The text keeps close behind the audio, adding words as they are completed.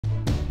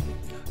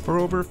For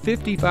over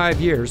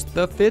 55 years,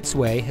 the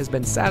Fitzway has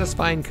been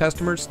satisfying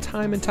customers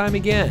time and time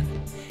again.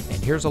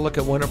 And here's a look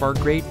at one of our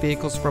great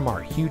vehicles from our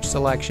huge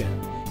selection,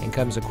 and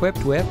comes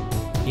equipped with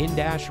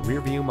in-dash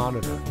rear view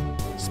monitor,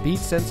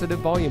 speed-sensitive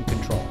volume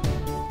control,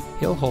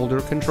 hill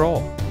holder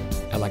control,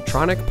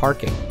 electronic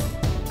parking,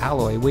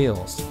 alloy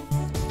wheels,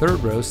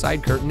 third-row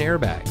side curtain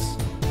airbags,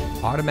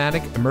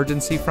 automatic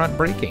emergency front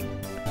braking,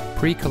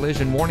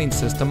 pre-collision warning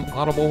system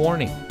audible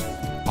warning,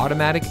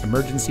 automatic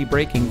emergency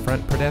braking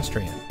front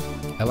pedestrian,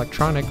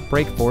 electronic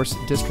brake force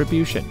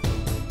distribution.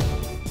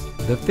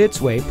 The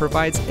Fitzway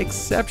provides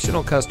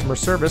exceptional customer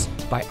service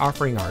by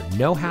offering our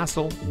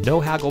no-hassle,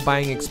 no-haggle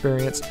buying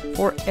experience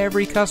for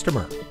every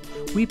customer.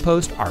 We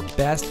post our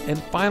best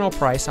and final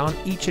price on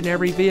each and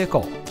every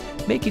vehicle,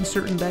 making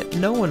certain that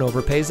no one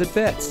overpays at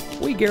Fitz.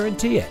 We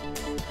guarantee it.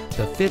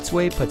 The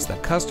Fitzway puts the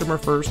customer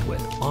first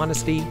with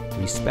honesty,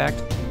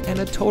 respect, and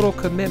a total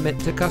commitment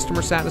to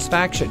customer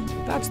satisfaction.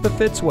 That's the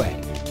Fitzway.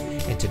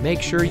 And to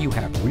make sure you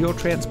have real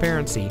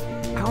transparency,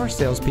 our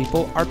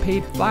salespeople are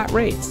paid flat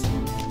rates.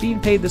 Being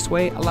paid this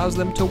way allows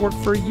them to work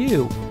for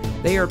you.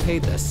 They are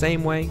paid the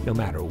same way no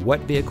matter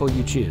what vehicle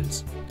you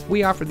choose.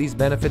 We offer these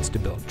benefits to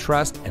build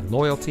trust and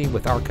loyalty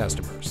with our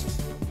customers.